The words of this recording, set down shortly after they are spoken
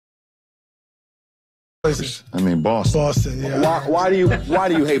places. I mean, Boston. Boston, yeah. Why do you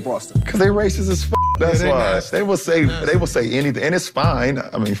hate Boston? Because they racist as f. That's why. They will say anything, and it's fine.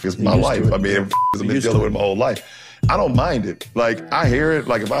 I mean, it's my life. I mean, I've been dealing with it my whole life. I don't mind it. Like, I hear it.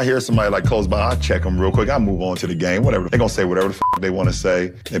 Like, if I hear somebody, like, close by, I check them real quick. I move on to the game, whatever. They're going to say whatever the they want to say.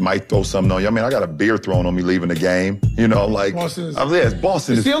 They might throw something on you. I mean, I got a beer thrown on me leaving the game. You know, like, Boston is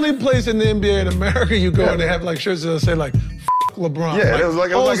the only place in the NBA in America you go and they have, like, shirts that say, like, LeBron. Yeah, it was like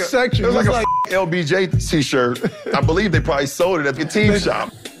section. It was like a LBJ t-shirt. I believe they probably sold it at the team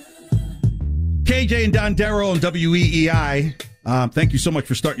shop. KJ and Don Darrow on WEEI. Thank you so much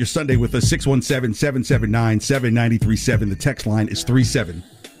for starting your Sunday with us. 617-779-7937. The text line is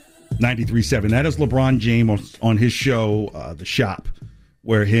 37937. That is LeBron James on his show, The Shop,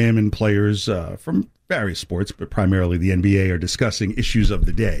 where him and players from various sports, but primarily the NBA, are discussing issues of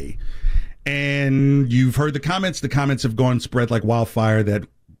the day. And you've heard the comments. The comments have gone spread like wildfire that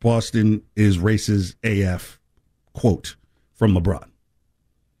Boston is racist AF, quote, from LeBron.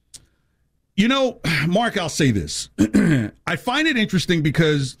 You know, Mark, I'll say this. I find it interesting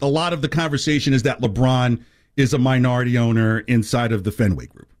because a lot of the conversation is that LeBron is a minority owner inside of the Fenway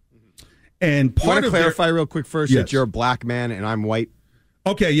Group. And part of clarify real quick first that you're a black man and I'm white.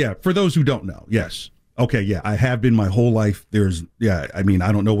 Okay, yeah. For those who don't know, yes. Okay, yeah. I have been my whole life. I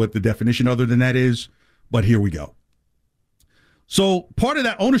don't know what the definition other than that is, but here we go. So part of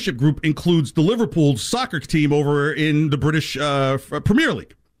that ownership group includes the Liverpool soccer team over in the British Premier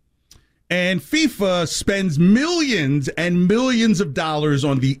League. And FIFA spends millions and millions of dollars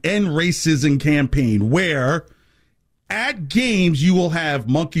on the End Racism campaign, where at games you will have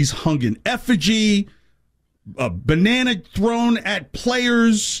monkeys hung in effigy, a banana thrown at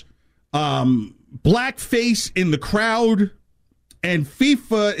players, blackface in the crowd, and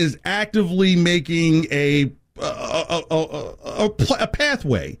FIFA is actively making a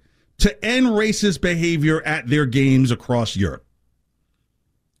pathway to end racist behavior at their games across Europe.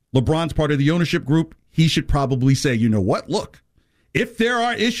 LeBron's part of the ownership group. He should probably say, you know what? Look, if there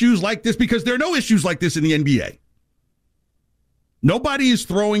are issues like this, because there are no issues like this in the NBA. Nobody is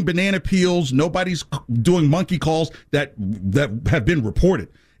throwing banana peels. Nobody's doing monkey calls that have been reported.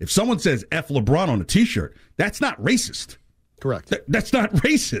 If someone says F LeBron on a T-shirt, that's not racist. Correct. That's not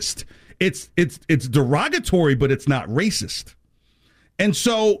racist. It's derogatory, but it's not racist. And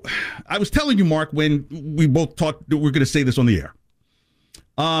so I was telling you, Mark, when we both talked, we're going to say this on the air.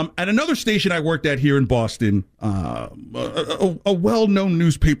 At another station I worked at here in Boston, a well-known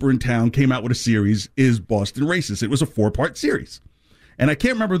newspaper in town came out with a series, Is Boston Racist? It was a 4-part series. And I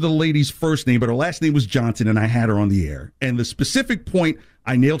can't remember the lady's first name, but her last name was Johnson, and I had her on the air. And the specific point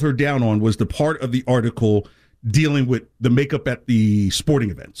I nailed her down on was the part of the article dealing with the makeup at the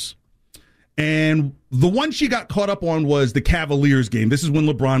sporting events. And the one she got caught up on was the Cavaliers game. This is when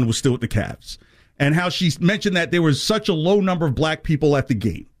LeBron was still with the Cavs. And how she mentioned that there was such a low number of black people at the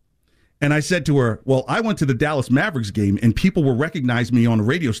game. And I said to her, well, I went to the Dallas Mavericks game and people will recognize me on a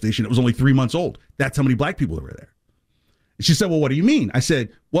radio station that was only 3 months old. That's how many black people were there. And she said, well, what do you mean? I said,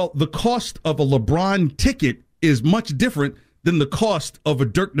 well, the cost of a LeBron ticket is much different than the cost of a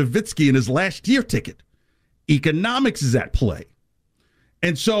Dirk Nowitzki in his last year ticket. Economics is at play.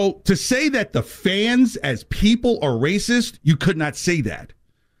 And so to say that the fans as people are racist, you could not say that.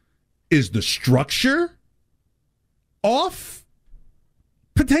 Is the structure off?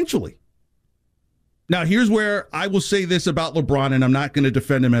 Potentially. Now, here's where I will say this about LeBron, and I'm not going to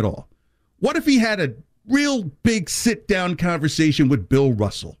defend him at all. What if he had a real big sit-down conversation with Bill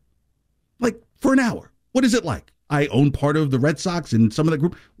Russell? Like, for an hour. What is it like? I own part of the Red Sox and some of the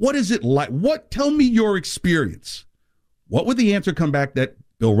group. What is it like? Tell me your experience. What would the answer come back that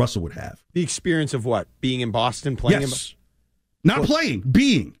Bill Russell would have? The experience of what? Being in Boston? Playing? Yes. Not playing,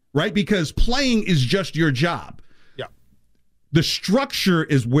 being. Right? Because playing is just your job. Yeah. The structure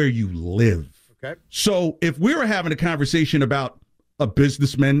is where you live. Okay. So if we were having a conversation about a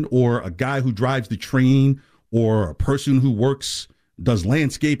businessman or a guy who drives the train or a person who does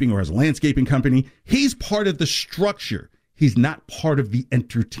landscaping or has a landscaping company, he's part of the structure. He's not part of the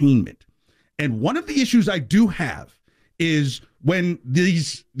entertainment. And one of the issues I do have is when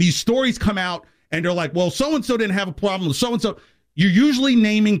these stories come out and they're like, well, so-and-so didn't have a problem with so-and-so. You're usually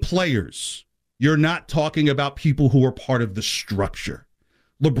naming players. You're not talking about people who are part of the structure.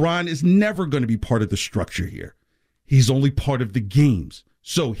 LeBron is never going to be part of the structure here. He's only part of the games.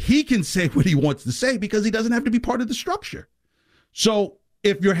 So he can say what he wants to say because he doesn't have to be part of the structure. So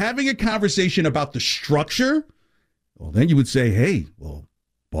if you're having a conversation about the structure, well, then you would say, hey, well,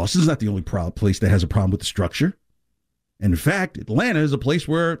 Boston's not the only place that has a problem with the structure. And in fact, Atlanta is a place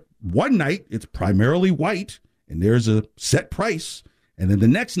where one night it's primarily white and there's a set price. And then the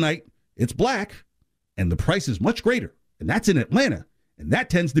next night it's black and the price is much greater, and that's in Atlanta. And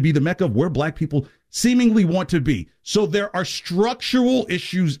that tends to be the mecca of where black people seemingly want to be. So there are structural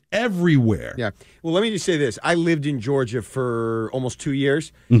issues everywhere. Yeah. Well, let me just say this. I lived in Georgia for almost 2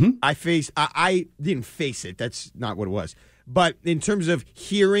 years. I didn't face it. That's not what it was. But in terms of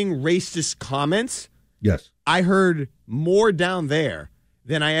hearing racist comments, yes, I heard more down there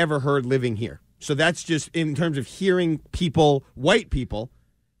than I ever heard living here. So that's just in terms of hearing people, white people,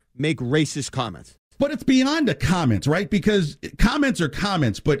 make racist comments. But it's beyond the comments, right? Because comments are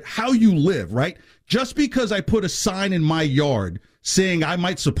comments, but how you live, right? Just because I put a sign in my yard saying I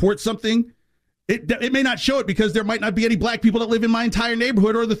might support something, it may not show it because there might not be any black people that live in my entire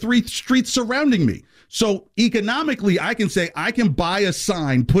neighborhood or the 3 streets surrounding me. So economically, I can say I can buy a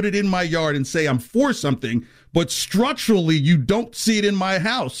sign, put it in my yard and say I'm for something, but structurally, you don't see it in my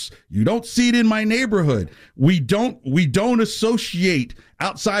house. You don't see it in my neighborhood. We don't associate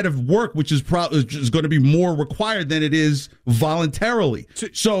outside of work, which is probably going to be more required than it is voluntarily.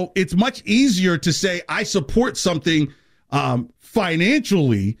 So it's much easier to say I support something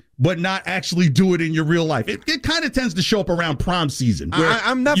financially, but not actually do it in your real life. It kind of tends to show up around prom season.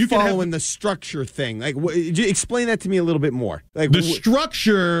 I'm not following the structure thing. Like, explain that to me a little bit more. Like the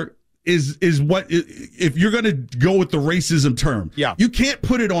structure is what, if you're going to go with the racism term, you can't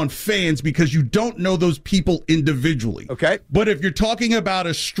put it on fans because you don't know those people individually. Okay. But if you're talking about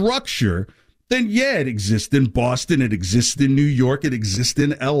a structure, then yeah, it exists in Boston, it exists in New York, it exists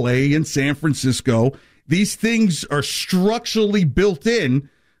in LA and San Francisco. These things are structurally built in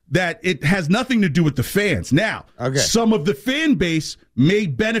that it has nothing to do with the fans. Now, some of the fan base may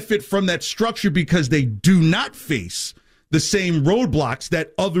benefit from that structure because they do not face the same roadblocks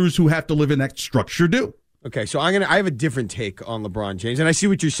that others who have to live in that structure do. Okay, so I have a different take on LeBron James, and I see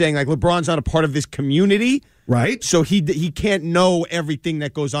what you're saying. Like, LeBron's not a part of this community, right? So he can't know everything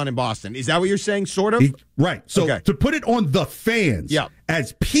that goes on in Boston. Is that what you're saying? Sort of, right? So to put it on the fans,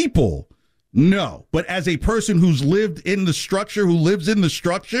 as people, no, but as a person who's lived in the structure, who lives in the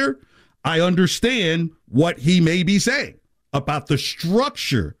structure, I understand what he may be saying about the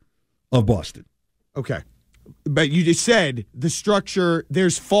structure of Boston. Okay. But you just said the structure,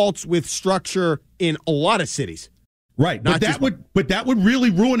 there's faults with structure in a lot of cities. Right. But that would really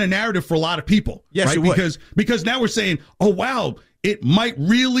ruin a narrative for a lot of people. Yes, right? It would. Because now we're saying, oh, wow, it might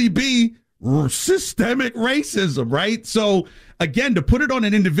really be systemic racism, right? So, again, to put it on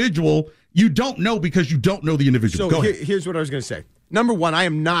an individual, you don't know because you don't know the individual. So here's what I was going to say. Number one, I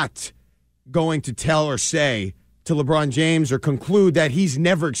am not going to tell or say to LeBron James or conclude that he's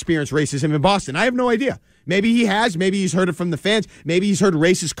never experienced racism in Boston. I have no idea. Maybe he has. Maybe he's heard it from the fans. Maybe he's heard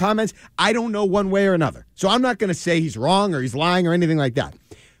racist comments. I don't know one way or another. So I'm not going to say he's wrong or he's lying or anything like that.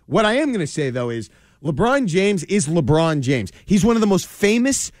 What I am going to say, though, is LeBron James is LeBron James. He's one of the most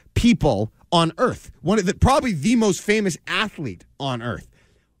famous people on earth. Probably the most famous athlete on earth.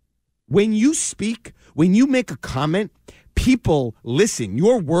 When you speak, when you make a comment, people listen.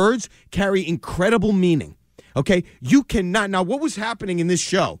 Your words carry incredible meaning. Okay? You cannot. Now, what was happening in this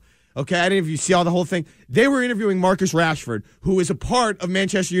show? Okay, I don't know if you see all the whole thing. They were interviewing Marcus Rashford, who is a part of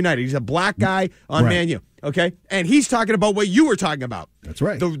Manchester United. He's a black guy on Man U, okay? And he's talking about what you were talking about. That's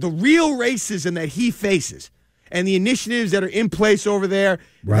right. The real racism that he faces and the initiatives that are in place over there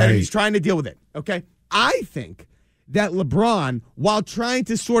that he's trying to deal with it, okay? I think that LeBron, while trying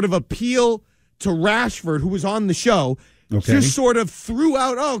to sort of appeal to Rashford, who was on the show, just sort of threw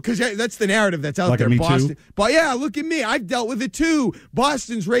out, because that's the narrative that's out there. Boston. But yeah, look at me. I've dealt with it too.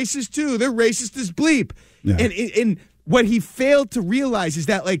 Boston's racist too. They're racist as bleep. Yeah. And what he failed to realize is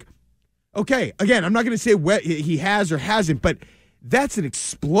that, like, okay, again, I'm not going to say what he has or hasn't, but that's an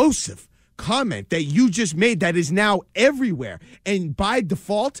explosive comment that you just made that is now everywhere. And by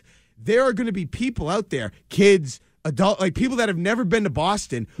default, there are going to be people out there, kids, adult, like people that have never been to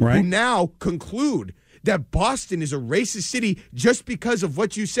Boston, who now conclude that Boston is a racist city just because of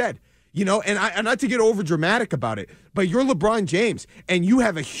what you said. You know, and not to get over dramatic about it, but you're LeBron James and you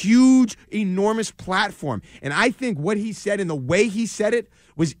have a huge, enormous platform. And I think what he said and the way he said it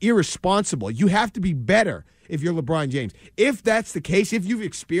was irresponsible. You have to be better if you're LeBron James. If that's the case, if you've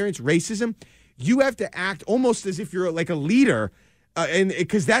experienced racism, you have to act almost as if you're like a leader. And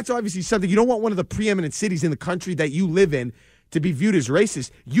because that's obviously something, you don't want one of the preeminent cities in the country that you live in to be viewed as racist.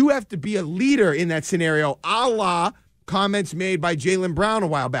 You have to be a leader in that scenario, a la comments made by Jaylen Brown a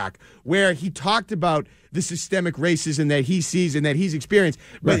while back, where he talked about the systemic racism that he sees and that he's experienced,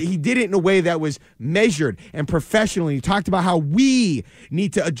 but he did it in a way that was measured and professional. He talked about how we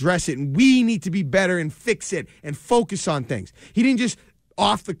need to address it and we need to be better and fix it and focus on things. He didn't just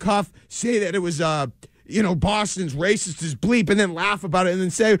off the cuff say that it was Boston's racist as bleep, and then laugh about it and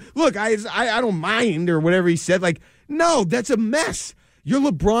then say, look, I don't mind, or whatever he said. Like, no, that's a mess. You're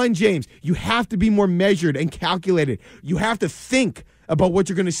LeBron James. You have to be more measured and calculated. You have to think about what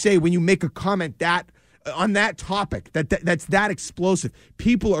you're going to say when you make a comment on that topic that's that explosive.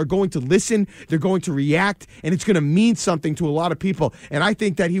 People are going to listen, they're going to react, and it's going to mean something to a lot of people. And I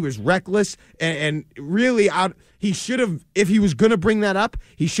think that he was reckless and really he should have, if he was going to bring that up,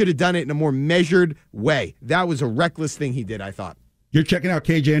 he should have done it in a more measured way. That was a reckless thing he did, I thought. You're checking out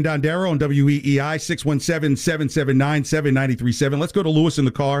KJ and Dondero on WEEI, 617-779-7937. Let's go to Lewis in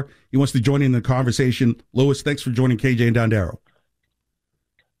the car. He wants to join in the conversation. Lewis, thanks for joining KJ and Dondero.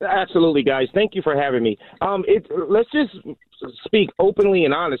 Absolutely, guys. Thank you for having me. Let's just speak openly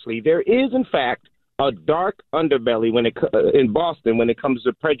and honestly. There is, in fact, a dark underbelly in Boston when it comes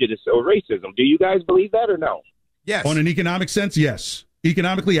to prejudice or racism. Do you guys believe that or no? Yes. On an economic sense, yes.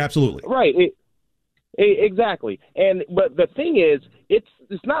 Economically, absolutely. Right. Exactly. But the thing is, it's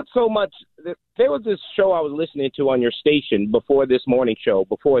not so much. There was this show I was listening to on your station before this morning show,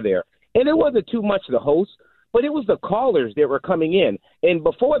 and it wasn't too much the host. But it was the callers that were coming in. And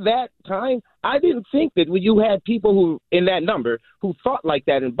before that time, I didn't think that you had people who, in that number, who thought like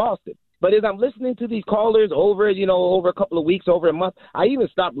that in Boston. But as I'm listening to these callers over a couple of weeks, over a month, I even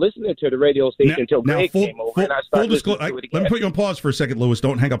stopped listening to the radio station until Greg came over and I started listening to it again. Let me put you on pause for a second, Lewis.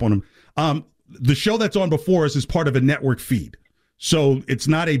 Don't hang up on him. The show that's on before us is part of a network feed. So it's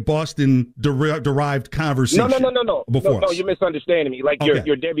not a Boston-derived conversation. No, you're misunderstanding me. Like your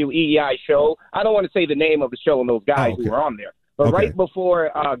WEEI show. I don't want to say the name of the show and those guys who were on there. But right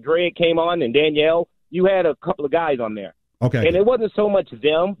before Greg came on and Danielle, you had a couple of guys on there. Okay. And it wasn't so much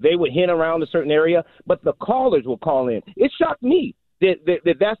them. They would hint around a certain area, but the callers will call in. It shocked me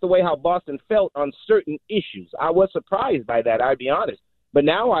that that's the way how Boston felt on certain issues. I was surprised by that, I'll be honest. But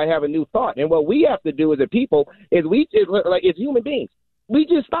now I have a new thought. And what we have to do as a people is as human beings, we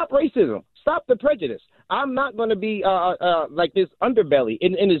just stop racism, stop the prejudice. I'm not going to be like this underbelly.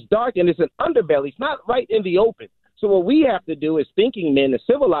 And it's dark and it's an underbelly. It's not right in the open. So what we have to do as thinking men, as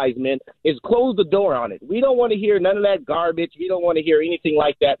civilized men, is close the door on it. We don't want to hear none of that garbage. We don't want to hear anything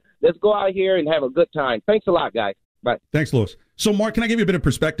like that. Let's go out here and have a good time. Thanks a lot, guys. Bye. Thanks, Lewis. So, Mark, can I give you a bit of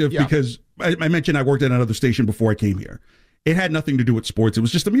perspective? Yeah. Because I mentioned I worked at another station before I came here. It had nothing to do with sports. It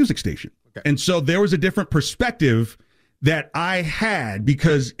was just a music station. Okay. And so there was a different perspective that I had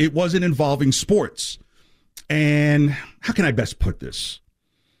because it wasn't involving sports. And how can I best put this?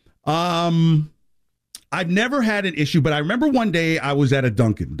 I've never had an issue, but I remember one day I was at a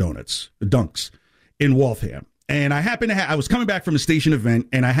Dunks in Waltham. And I was coming back from a station event,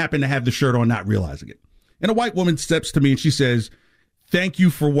 and I happened to have the shirt on, not realizing it. And a white woman steps to me and she says, "Thank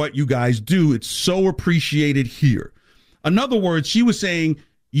you for what you guys do. It's so appreciated here." In other words, she was saying,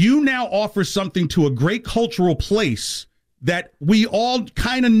 you now offer something to a great cultural place that we all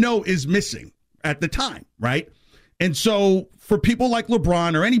kind of know is missing at the time, right? And so for people like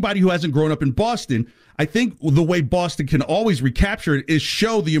LeBron or anybody who hasn't grown up in Boston, I think the way Boston can always recapture it is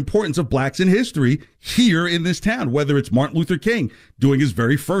show the importance of blacks in history here in this town, whether it's Martin Luther King doing his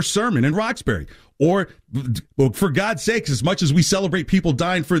very first sermon in Roxbury, or, for God's sakes, as much as we celebrate people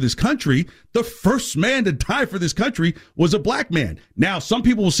dying for this country, the first man to die for this country was a black man. Now, some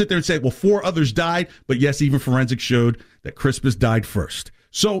people will sit there and say, well, 4 others died, but yes, even forensics showed that Crispus died first.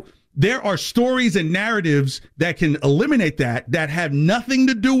 So there are stories and narratives that can eliminate that have nothing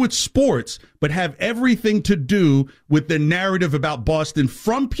to do with sports, but have everything to do with the narrative about Boston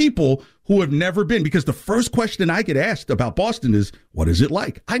from people who have never been. Because the first question I get asked about Boston is, what is it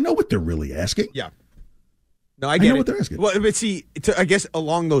like? I know what they're really asking. Yeah. No, I know what they're asking. Well, but see, I guess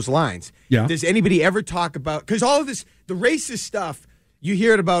along those lines, does anybody ever talk about, because all of this, the racist stuff, you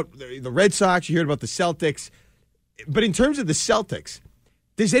hear it about the Red Sox, you hear it about the Celtics, but in terms of the Celtics,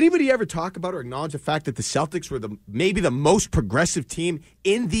 does anybody ever talk about or acknowledge the fact that the Celtics were maybe the most progressive team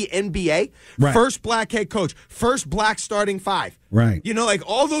in the NBA? Right. First black head coach, first black starting 5. Right. You know, like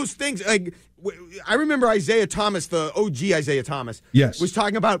all those things. Like I remember Isaiah Thomas, the OG Isaiah Thomas, was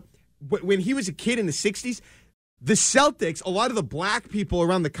talking about when he was a kid in the 60s, the Celtics, a lot of the black people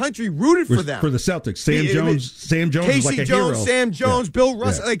around the country rooted for them. For the Celtics. Sam Jones Casey is like a Jones, hero. Sam Jones, Bill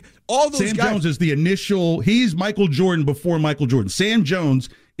Russell, like all those guys. Sam Jones is the initial, he's Michael Jordan before Michael Jordan. Sam Jones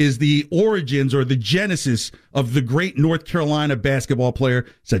is the origins or the genesis of the great North Carolina basketball player.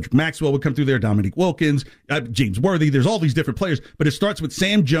 Cedric Maxwell would come through there, Dominique Wilkins, James Worthy. There's all these different players, but it starts with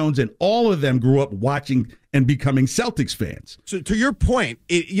Sam Jones, and all of them grew up watching and becoming Celtics fans. So to your point,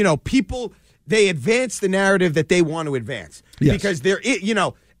 people, they advance the narrative that they want to advance. Yes. Because they're,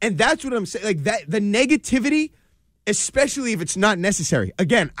 and that's what I'm saying. Like that, the negativity, especially if it's not necessary.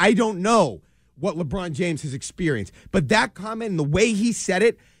 Again, I don't know what LeBron James has experienced. But that comment and the way he said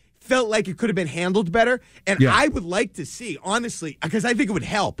it felt like it could have been handled better. And I would like to see, honestly, because I think it would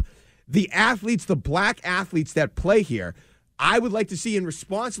help, the athletes, the black athletes that play here, I would like to see in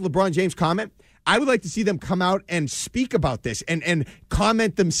response to LeBron James' comment, I would like to see them come out and speak about this and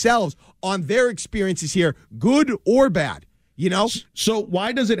comment themselves on their experiences here, good or bad. You know? So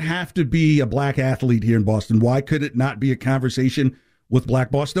why does it have to be a black athlete here in Boston? Why could it not be a conversation with black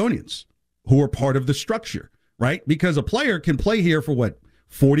Bostonians who are part of the structure, right? Because a player can play here for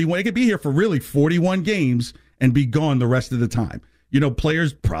 41. It could be here for really 41 games and be gone the rest of the time. You know,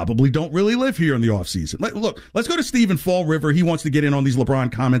 players probably don't really live here in the offseason. Look, let's go to Steve in Fall River. He wants to get in on these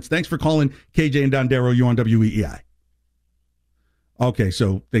LeBron comments. Thanks for calling KJ and Dondero. You on WEEI. Okay,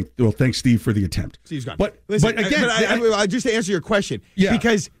 so thanks, Steve, for the attempt. Steve's gone. But again, just to answer your question, yeah.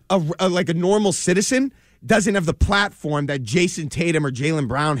 Because like a normal citizen doesn't have the platform that Jason Tatum or Jaylen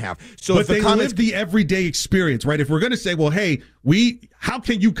Brown have. So but if they live the everyday experience, right? If we're going to say, well, hey, how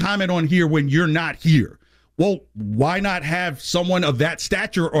can you comment on here when you're not here? Well, why not have someone of that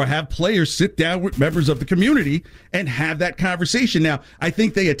stature or have players sit down with members of the community and have that conversation? Now, I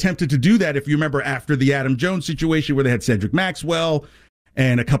think they attempted to do that, if you remember, after the Adam Jones situation where they had Cedric Maxwell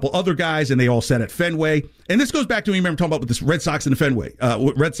and a couple other guys, and they all sat at Fenway. And this goes back to, remember, talking about with this Red Sox and the Fenway,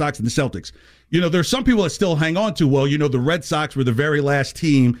 Red Sox and the Celtics. You know, there's some people that still hang on to, well, you know, the Red Sox were the very last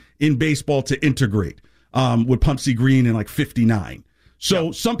team in baseball to integrate with Pumpsie Green in like 59.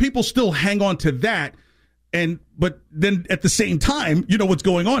 So some people still hang on to that. But then at the same time, you know what's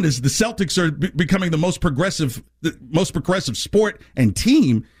going on is the Celtics are becoming the most progressive sport and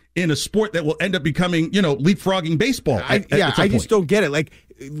team in a sport that will end up becoming, you know, leapfrogging baseball. I just don't get it. Like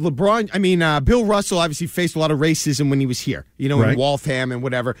LeBron, Bill Russell obviously faced a lot of racism when he was here, you know, in Waltham and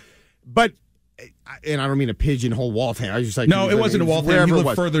whatever. But, and I don't mean to pigeonhole Waltham. I was just like, no, it wasn't a Waltham. He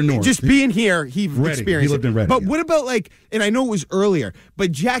lived further north. Just being here, he experienced He lived in Reading. But what about and I know it was earlier,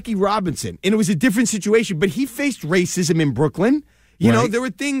 but Jackie Robinson, and it was a different situation, but he faced racism in Brooklyn. You know, there were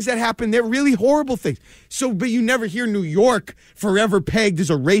things that happened. They're really horrible things. So, but you never hear New York forever pegged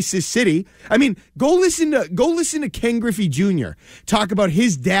as a racist city. I mean, go listen to Ken Griffey Jr. talk about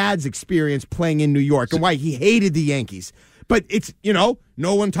his dad's experience playing in New York and why he hated the Yankees. But it's, you know,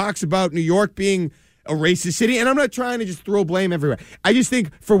 no one talks about New York being a racist city. And I'm not trying to just throw blame everywhere. I just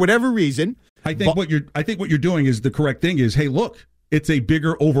think for whatever reason, I think what you're doing is the correct thing is, hey, look, it's a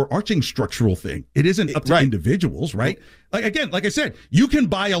bigger overarching structural thing. It isn't up to individuals, right? Like I said, you can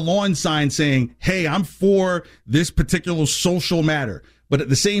buy a lawn sign saying, hey, I'm for this particular social matter. But at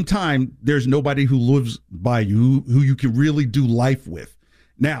the same time, there's nobody who lives by you who you can really do life with.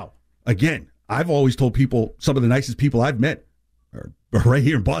 Now, again, I've always told people some of the nicest people I've met are right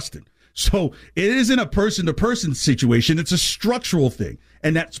here in Boston. So it isn't a person-to-person situation. It's a structural thing.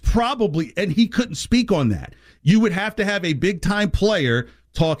 And that's probably, and he couldn't speak on that. You would have to have a big-time player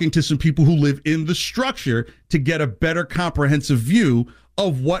talking to some people who live in the structure to get a better comprehensive view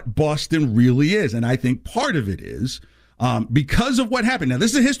of what Boston really is. And I think part of it is because of what happened. Now,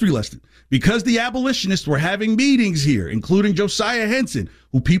 this is a history lesson. Because the abolitionists were having meetings here, including Josiah Henson,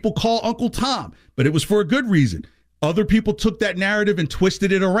 who people call Uncle Tom, but it was for a good reason. Other people took that narrative and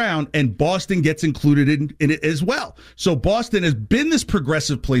twisted it around, and Boston gets included in it as well. So Boston has been this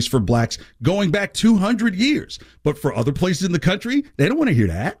progressive place for blacks going back 200 years. But for other places in the country, they don't want to hear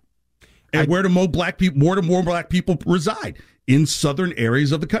that. And where do more black people reside? In southern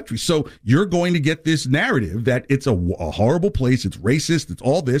areas of the country. So you're going to get this narrative that it's a horrible place, it's racist, it's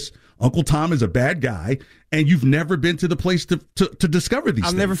all this. Uncle Tom is a bad guy, and you've never been to the place to discover these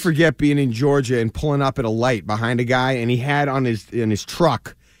things. I'll never forget being in Georgia and pulling up at a light behind a guy, and he had on his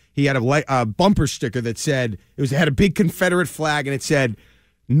truck, he had a bumper sticker that said, it had a big Confederate flag, and it said,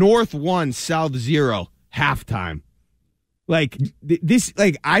 North 1, South 0, halftime. Like this,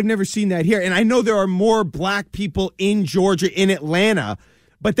 like I've never seen that here. And I know there are more black people in Georgia, in Atlanta,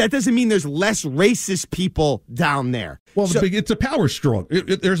 but that doesn't mean there's less racist people down there. Well, it's a power struggle.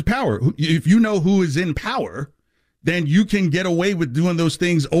 There's power. If you know who is in power, then you can get away with doing those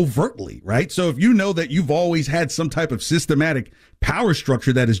things overtly, right? So if you know that you've always had some type of systematic power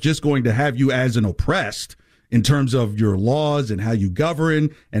structure that is just going to have you as an oppressed in terms of your laws and how you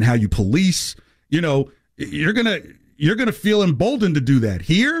govern and how you police, you know, you're going to feel emboldened to do that.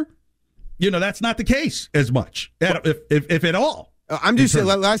 Here, you know, that's not the case as much, if at all. I'm just saying,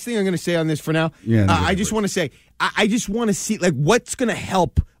 last thing I'm going to say on this for now. Yeah, I just want to say, I just want to see, like, what's going to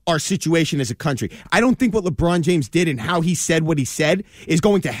help our situation as a country. I don't think what LeBron James did and how he said what he said is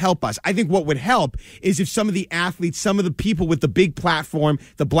going to help us. I think what would help is if some of the athletes, some of the people with the big platform,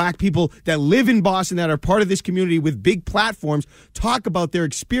 the black people that live in Boston that are part of this community with big platforms, talk about their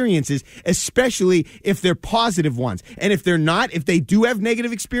experiences, especially if they're positive ones. And if they're not, if they do have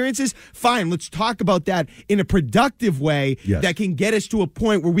negative experiences, fine, let's talk about that in a productive way that can get us to a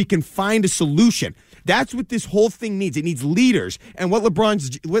point where we can find a solution. That's what this whole thing needs. It needs leaders. And what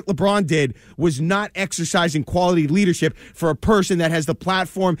LeBron did was not exercising quality leadership for a person that has the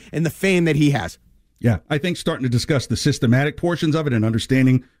platform and the fame that he has. Yeah, I think starting to discuss the systematic portions of it and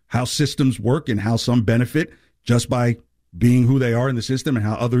understanding how systems work and how some benefit just by being who they are in the system and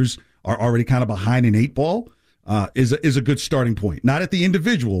how others are already kind of behind an eight ball is a good starting point. Not at the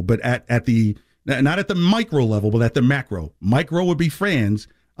individual, but at the not at the micro level, but at the macro. Micro would be fans.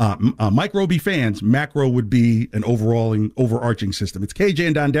 Micro would be fans. Macro would be an overarching system. It's KJ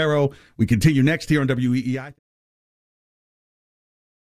and Dondero. We continue next here on WEEI.